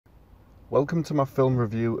Welcome to my film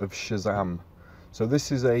review of Shazam. So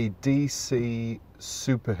this is a DC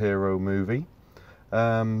superhero movie.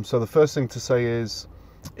 So the first thing to say is,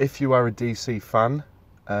 if you are a DC fan,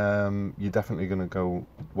 you're definitely going to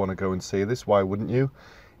want to go and see this. Why wouldn't you?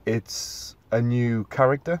 It's a new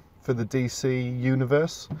character for the DC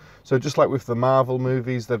universe. So just like with the Marvel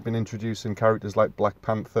movies, they've been introducing characters like Black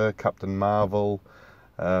Panther, Captain Marvel,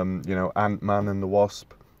 Ant-Man and the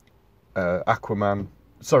Wasp, Aquaman.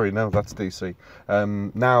 Sorry, no, that's DC.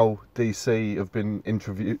 Now DC have been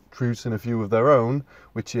introducing a few of their own,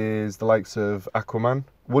 which is the likes of Aquaman,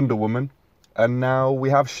 Wonder Woman, and now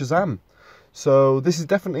we have Shazam. So this is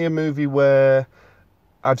definitely a movie where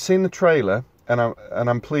I've seen the trailer, and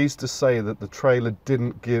I'm pleased to say that the trailer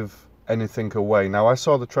didn't give anything away. Now, I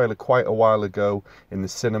saw the trailer quite a while ago in the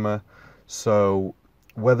cinema, so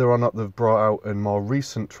whether or not they've brought out a more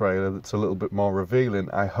recent trailer that's a little bit more revealing,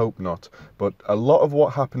 I hope not. But a lot of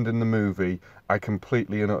what happened in the movie, I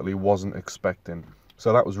completely and utterly wasn't expecting.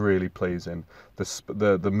 So that was really pleasing.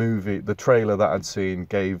 The trailer that I'd seen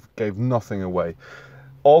gave nothing away.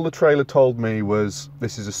 All the trailer told me was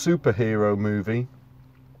this is a superhero movie,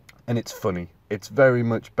 and it's funny. It's very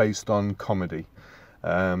much based on comedy,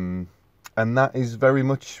 and that is very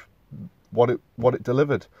much what it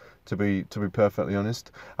delivered. To be perfectly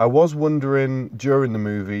honest, I was wondering during the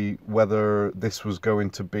movie whether this was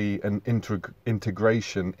going to be an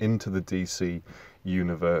integration into the DC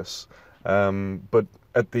universe, but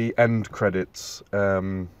at the end credits,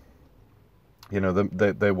 they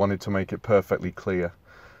wanted to make it perfectly clear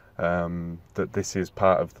that this is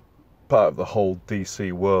part of the whole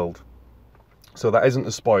DC world. So that isn't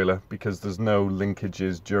a spoiler because there's no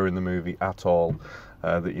linkages during the movie at all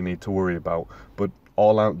that you need to worry about. But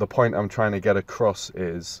the point I'm trying to get across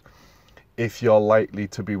is, if you're likely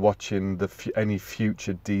to be watching any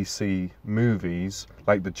future DC movies,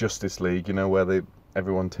 like the Justice League, where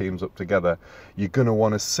everyone teams up together, you're going to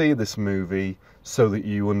want to see this movie so that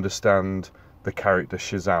you understand the character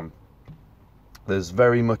Shazam. There's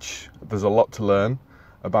a lot to learn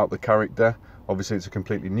about the character. Obviously, it's a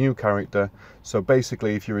completely new character. So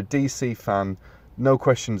basically, if you're a DC fan, no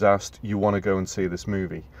questions asked, you want to go and see this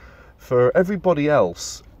movie. For everybody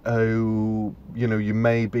else who, you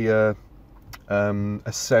may be a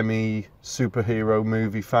semi-superhero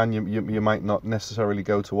movie fan, you might not necessarily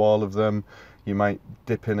go to all of them. You might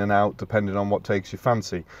dip in and out depending on what takes your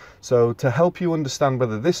fancy. So to help you understand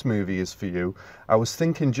whether this movie is for you, I was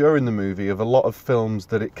thinking during the movie of a lot of films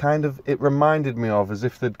that it reminded me of, as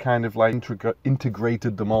if they'd kind of like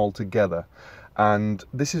integrated them all together. And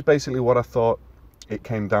this is basically what I thought it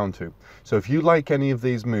came down to. So if you like any of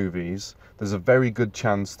these movies, there's a very good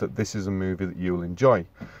chance that this is a movie that you'll enjoy.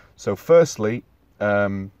 So firstly,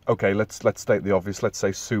 okay, let's state the obvious. Let's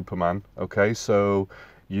say Superman. Okay, so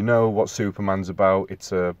you know what Superman's about.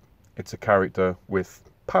 It's a character with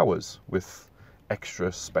powers, with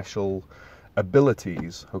extra special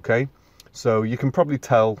abilities. Okay, so you can probably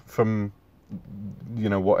tell from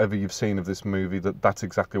whatever you've seen of this movie that's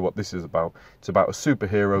exactly what this is about. It's about a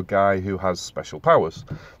superhero guy who has special powers.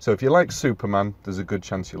 So if you like Superman, there's a good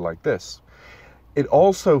chance you'll like this. It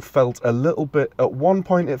also felt a little bit, at one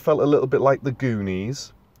point it felt a little bit like the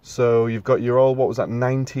Goonies. So you've got your old, what was that,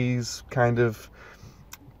 90s kind of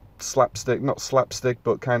slapstick, not slapstick,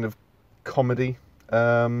 but kind of comedy.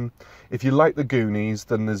 If you like the Goonies,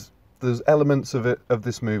 then there's elements of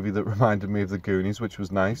this movie that reminded me of the Goonies, which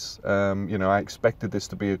was nice. I expected this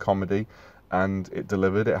to be a comedy, and it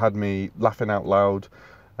delivered. It had me laughing out loud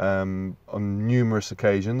on numerous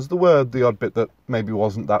occasions. There were the odd bit that maybe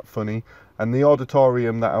wasn't that funny, and the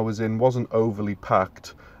auditorium that I was in wasn't overly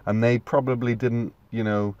packed, and they probably didn't,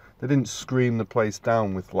 they didn't scream the place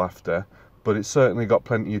down with laughter, but it certainly got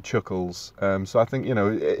plenty of chuckles. So I think,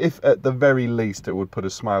 if at the very least it would put a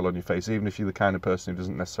smile on your face, even if you're the kind of person who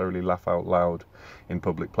doesn't necessarily laugh out loud in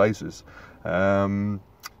public places.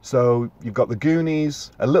 So you've got the Goonies,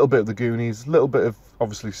 a little bit of the Goonies, a little bit of,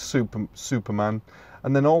 obviously, Superman,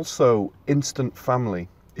 and then also Instant Family.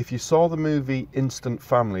 If you saw the movie Instant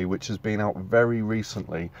Family, which has been out very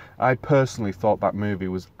recently, I personally thought that movie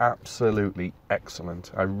was absolutely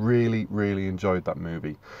excellent. I really, really enjoyed that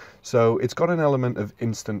movie. So it's got an element of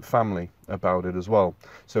Instant Family about it as well.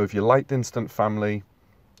 So if you liked Instant Family,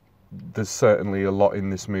 there's certainly a lot in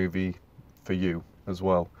this movie for you as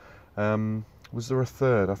well. Was there a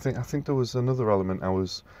third? I think there was another element I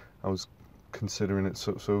was considering it.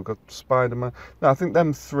 So we've got Spider-Man. No, I think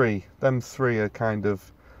them three are kind of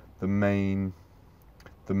the main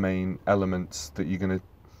elements that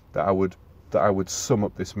I would that I would sum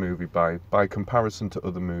up this movie by comparison to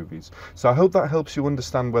other movies. So I hope that helps you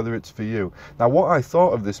understand whether it's for you. Now, what I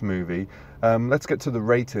thought of this movie, let's get to the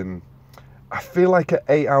rating. I feel like an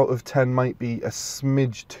 8 out of 10 might be a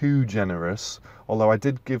smidge too generous, although I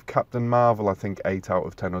did give Captain Marvel, I think, 8 out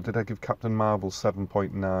of 10, or did I give Captain Marvel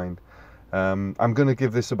 7.9? I'm going to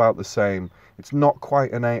give this about the same. It's not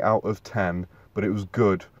quite an 8 out of 10, but it was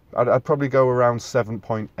good. I'd probably go around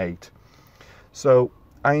 7.8. So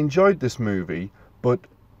I enjoyed this movie, but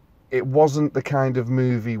it wasn't the kind of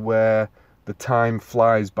movie where the time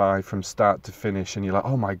flies by from start to finish and you're like,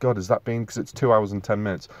 oh my god, has that been, because it's 2 hours and 10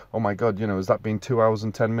 minutes, oh my god, you know, has that been 2 hours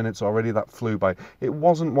and 10 minutes already? That flew by. It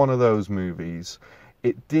wasn't one of those movies.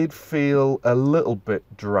 It did feel a little bit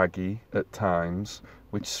draggy at times,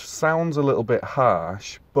 which sounds a little bit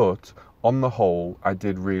harsh, but on the whole, I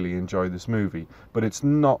did really enjoy this movie. But it's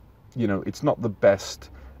not, you know, it's not the best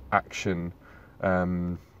action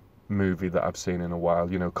movie that I've seen in a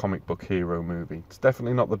while, you know, comic book hero movie. It's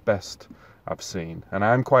definitely not the best I've seen, and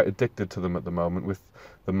I'm quite addicted to them at the moment with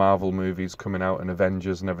the Marvel movies coming out and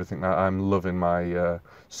Avengers and everything. That I'm loving my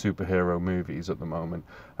superhero movies at the moment,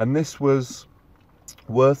 and this was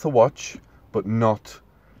worth a watch, but not,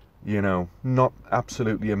 you know, not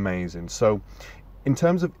absolutely amazing. So in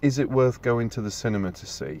terms of is it worth going to the cinema to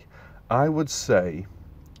see, I would say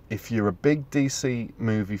if you're a big DC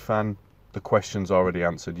movie fan, the question's already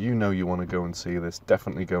answered. You know you want to go and see this.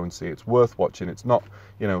 Definitely go and see it. It's worth watching. It's not,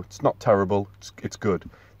 you know, it's not terrible. It's good.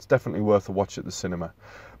 It's definitely worth a watch at the cinema.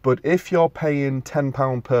 But if you're paying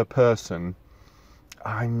 £10 per person,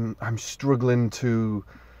 I'm struggling to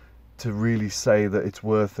really say that it's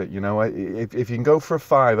worth it. You know, if you can go for a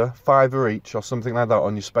fiver each or something like that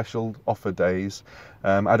on your special offer days,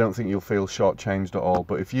 I don't think you'll feel shortchanged at all.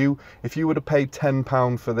 But if you were to pay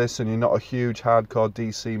 £10 for this and you're not a huge hardcore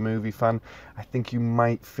DC movie fan, I think you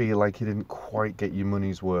might feel like you didn't quite get your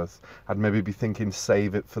money's worth. I'd maybe be thinking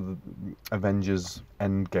save it for the Avengers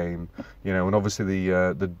Endgame, you know, and obviously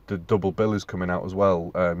the double bill is coming out as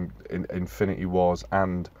well, in Infinity Wars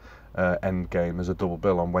and Endgame as a double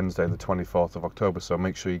bill on Wednesday the 24th of October, so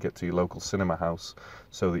make sure you get to your local cinema house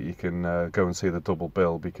so that you can go and see the double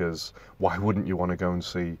bill, because why wouldn't you want to go and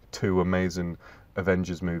see two amazing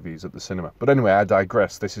Avengers movies at the cinema? But anyway, I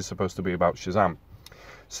digress. This is supposed to be about Shazam.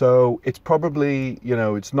 So it's probably, you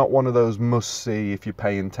know, it's not one of those must-see if you're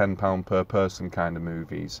paying £10 per person kind of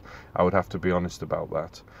movies. I would have to be honest about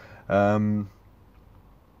that.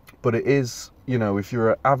 But it is, you know, if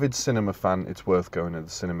you're an avid cinema fan, it's worth going to the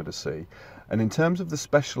cinema to see. And in terms of the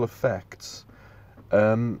special effects,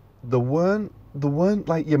 there weren't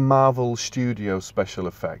like your Marvel Studio special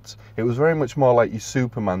effects. It was very much more like your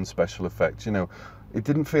Superman special effects. You know, it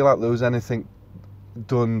didn't feel like there was anything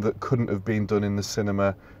done that couldn't have been done in the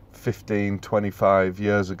cinema 15, 25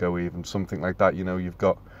 years ago, even something like that. You know, you've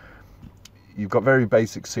got very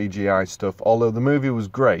basic CGI stuff. Although the movie was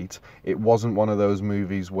great, it wasn't one of those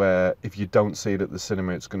movies where if you don't see it at the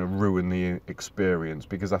cinema, it's going to ruin the experience.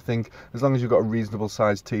 Because I think as long as you've got a reasonable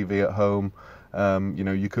sized TV at home, you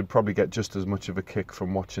know, you could probably get just as much of a kick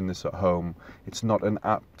from watching this at home. It's not an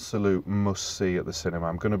absolute must see at the cinema.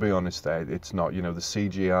 I'm going to be honest there, it's not. You know, the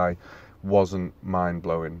CGI wasn't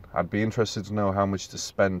mind-blowing. I'd be interested to know how much they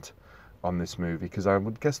spent on this movie, because I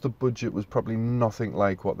would guess the budget was probably nothing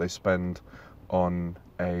like what they spend on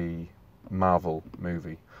a Marvel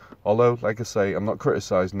movie. Although, like I say, I'm not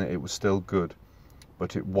criticising it, it was still good,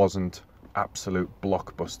 but it wasn't absolute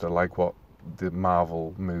blockbuster like what the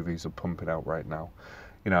Marvel movies are pumping out right now.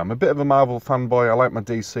 You know, I'm a bit of a Marvel fanboy. I like my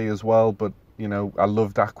DC as well, but you know, I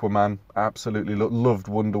loved Aquaman, absolutely loved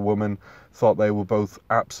Wonder Woman, thought they were both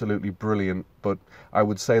absolutely brilliant. But I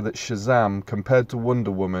would say that Shazam, compared to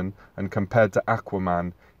Wonder Woman and compared to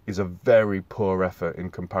Aquaman, is a very poor effort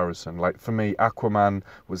in comparison. Like for me, Aquaman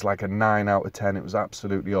was like a 9 out of 10. It was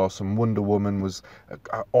absolutely awesome. Wonder Woman was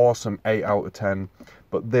an awesome 8 out of 10.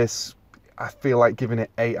 But this, I feel like giving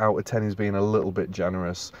it 8 out of 10 is being a little bit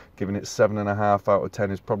generous. Giving it 7.5 out of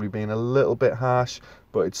 10 is probably being a little bit harsh,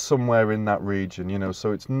 but it's somewhere in that region, you know,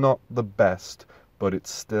 so it's not the best, but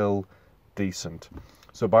it's still decent.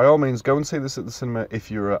 So by all means, go and see this at the cinema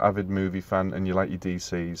if you're an avid movie fan and you like your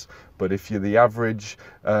DCs. But if you're the average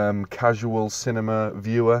casual cinema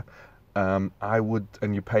viewer, I would,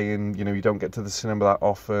 and you're paying, you know, you don't get to the cinema that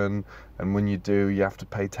often, and when you do, you have to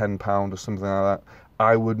pay £10 or something like that,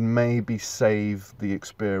 I would maybe save the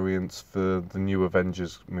experience for the new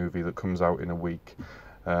Avengers movie that comes out in a week.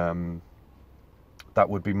 That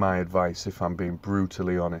would be my advice if I'm being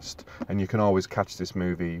brutally honest. And you can always catch this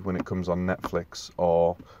movie when it comes on Netflix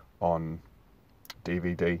or on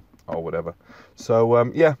DVD or whatever. So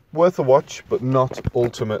yeah, worth a watch, but not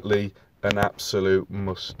ultimately an absolute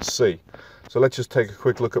must-see. So let's just take a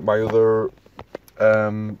quick look at my other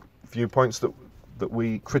viewpoints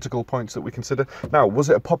critical points that we consider. Now,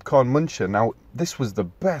 was it a popcorn muncher? Now, this was the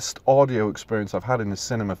best audio experience I've had in the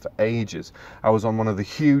cinema for ages. I was on one of the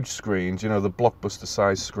huge screens, you know, the blockbuster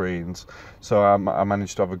size screens. So I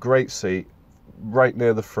managed to have a great seat right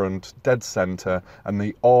near the front, dead center, and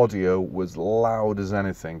the audio was loud as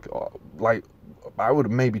anything. Like, I would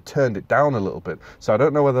have maybe turned it down a little bit. So I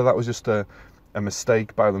don't know whether that was just a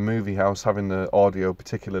mistake by the movie house having the audio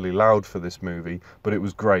particularly loud for this movie, but it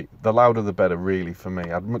was great. The louder the better, really, for me.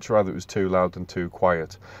 I'd much rather it was too loud than too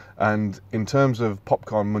quiet. And in terms of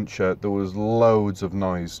popcorn muncher, there was loads of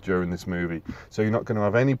noise during this movie. So you're not going to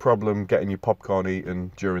have any problem getting your popcorn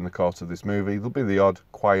eaten during the course of this movie. There'll be the odd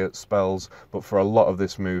quiet spells, but for a lot of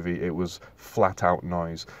this movie, it was flat out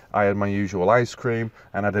noise. I had my usual ice cream,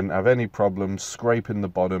 and I didn't have any problem scraping the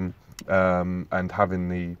bottom and having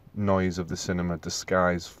the noise of the cinema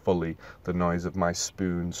disguise fully the noise of my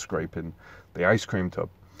spoon scraping the ice cream tub.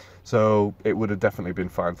 So it would have definitely been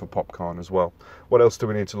fine for popcorn as well. What else do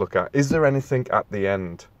we need to look at? Is there anything at the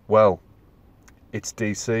end? Well, it's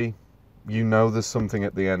DC. You know there's something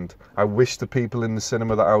at the end. I wish the people in the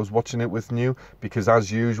cinema that I was watching it with knew, because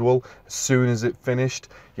as usual, as soon as it finished,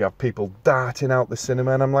 you have people darting out the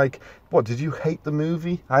cinema, and I'm like, what, did you hate the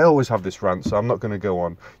movie? I always have this rant, so I'm not going to go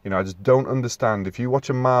on. You know, I just don't understand. If you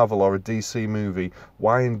watch a Marvel or a DC movie,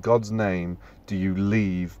 why in God's name do you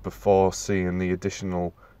leave before seeing the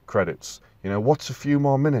additional credits? You know, what's a few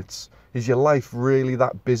more minutes? Is your life really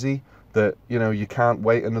that busy that, you know, you can't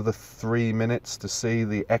wait another 3 minutes to see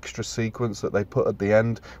the extra sequence that they put at the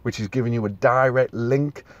end, which is giving you a direct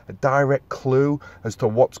link, a direct clue as to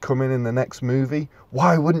what's coming in the next movie?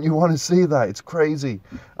 Why wouldn't you want to see that? It's crazy.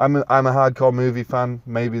 I'm a hardcore movie fan.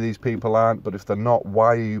 Maybe these people aren't, but if they're not, why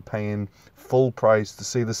are you paying full price to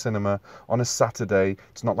see the cinema on a Saturday?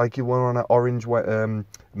 It's not like you were on an Orange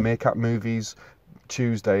Meerkat Movies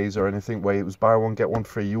Tuesdays or anything where it was buy one get one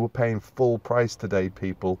free. You were paying full price today,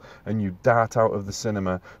 people, and you dart out of the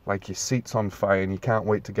cinema like your seat's on fire and you can't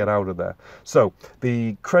wait to get out of there. So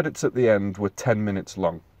the credits at the end were 10 minutes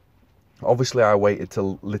long. Obviously I waited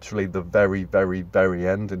till literally the very, very, very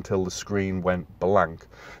end, until the screen went blank.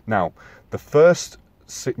 Now, the first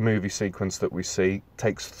movie sequence that we see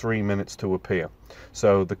takes 3 minutes to appear.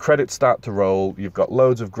 So the credits start to roll, you've got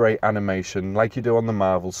loads of great animation like you do on the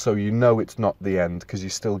Marvels, so you know it's not the end because you're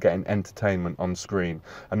still getting entertainment on screen.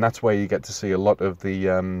 And that's where you get to see a lot of the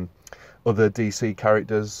other DC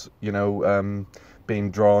characters, you know,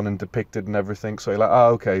 being drawn and depicted and everything. So you're like, oh,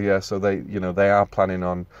 okay, yeah, so they, you know, they are planning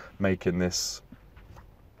on making this,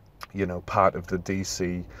 you know, part of the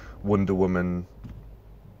DC Wonder Woman,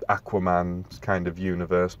 Aquaman kind of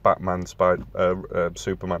universe, Batman,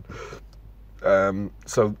 Superman.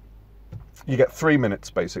 So you get 3 minutes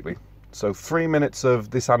basically. So 3 minutes of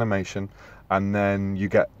this animation, and then you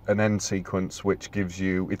get an end sequence which gives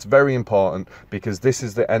you, it's very important because this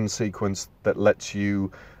is the end sequence that lets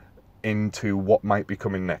you into what might be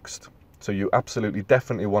coming next. So you absolutely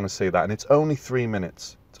definitely want to see that, and it's only 3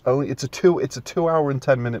 minutes. It's a 2 hour and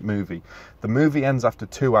 10 minute movie. The movie ends after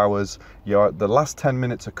 2 hours. The last 10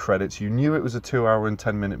 minutes are credits. You knew it was a 2 hour and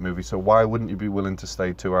 10 minute movie, so why wouldn't you be willing to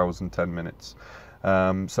stay 2 hours and 10 minutes?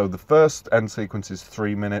 So the first end sequence is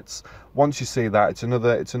 3 minutes. Once you see that, it's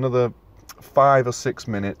another 5 or 6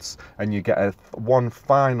 minutes, and you get one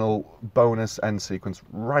final bonus end sequence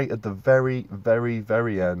right at the very, very,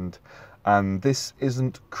 very end. And this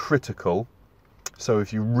isn't critical. So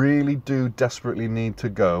if you really do desperately need to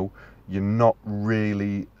go, you're not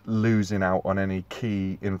really losing out on any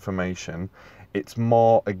key information. It's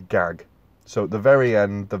more a gag. So at the very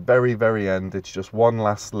end, the very, very end, it's just one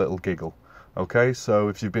last little giggle. Okay, so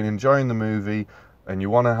if you've been enjoying the movie and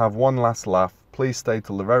you want to have one last laugh, please stay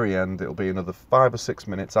till the very end. It'll be another 5 or 6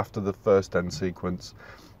 minutes after the first end sequence,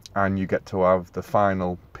 and you get to have the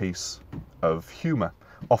final piece of humour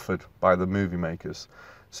offered by the movie makers.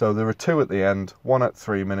 So there are two at the end, one at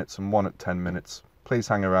 3 minutes and one at 10 minutes. Please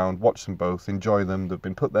hang around, watch them both, enjoy them. They've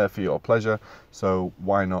been put there for your pleasure, so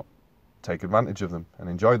why not take advantage of them and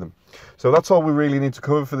enjoy them? So that's all we really need to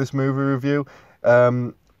cover for this movie review.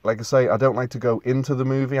 Like I say, I don't like to go into the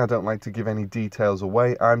movie. I don't like to give any details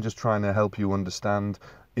away. I'm just trying to help you understand,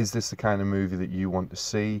 is this the kind of movie that you want to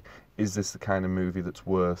see? Is this the kind of movie that's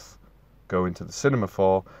worth going to the cinema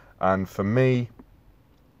for? And for me,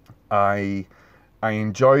 I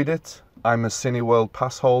enjoyed it. I'm a Cineworld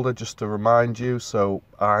pass holder, just to remind you, so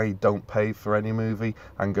I don't pay for any movie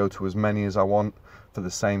and go to as many as I want for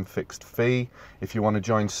the same fixed fee. If you want to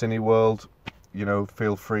join Cineworld, you know,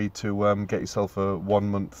 feel free to get yourself a 1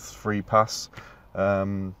 month free pass.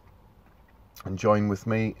 and join with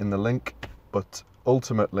me in the link. But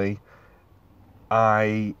ultimately,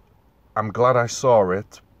 I'm glad I saw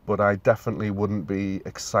it, but I definitely wouldn't be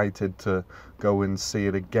excited to go and see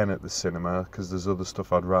it again at the cinema, because there's other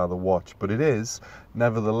stuff I'd rather watch. But it is,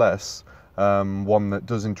 nevertheless, one that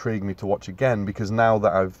does intrigue me to watch again, because now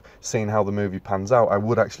that I've seen how the movie pans out, I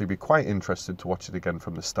would actually be quite interested to watch it again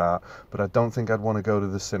from the start, but I don't think I'd want to go to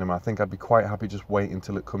the cinema. I think I'd be quite happy just waiting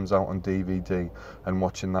till it comes out on DVD and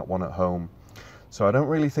watching that one at home. So I don't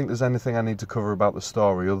really think there's anything I need to cover about the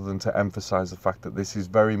story other than to emphasize the fact that this is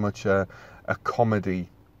very much a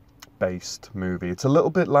comedy-based movie. It's a little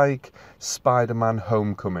bit like Spider-Man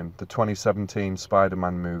Homecoming, the 2017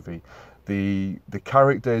 Spider-Man movie. The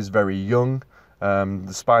character is very young,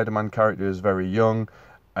 the Spider-Man character is very young,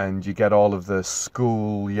 and you get all of the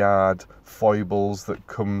schoolyard foibles that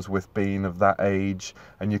comes with being of that age,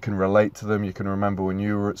 and you can relate to them. You can remember when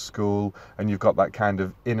you were at school, and you've got that kind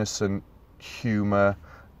of innocent humour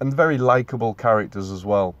and very likeable characters as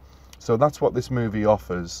well. So that's what this movie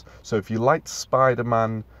offers. So if you liked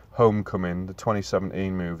Spider-Man Homecoming, the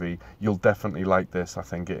 2017 movie, you'll definitely like this. I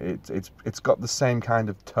think it's got the same kind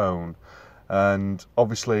of tone, and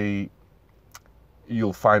obviously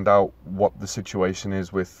you'll find out what the situation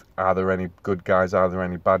is with, are there any good guys, are there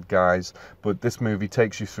any bad guys. But this movie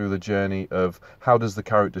takes you through the journey of how does the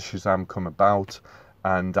character Shazam come about.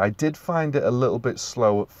 And I did find it a little bit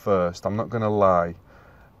slow at first, I'm not going to lie.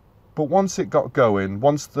 But once it got going,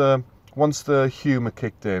 once the humour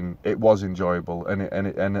kicked in, it was enjoyable, and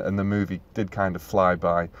the movie did kind of fly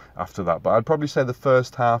by after that. But I'd probably say the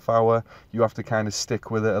first half hour, you have to kind of stick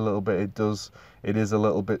with it a little bit. It is a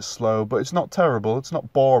little bit slow, but it's not terrible. It's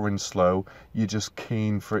not boring slow. You're just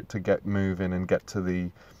keen for it to get moving and get to the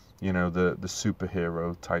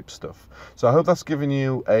superhero type stuff. So I hope that's given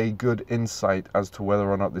you a good insight as to whether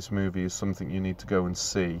or not this movie is something you need to go and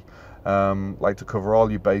see. Like to cover all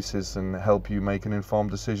your bases and help you make an informed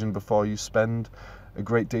decision before you spend a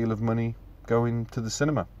great deal of money going to the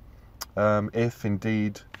cinema. If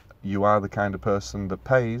indeed you are the kind of person that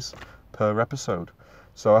pays per episode.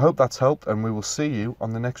 So I hope that's helped, and we will see you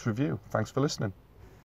on the next review. Thanks for listening.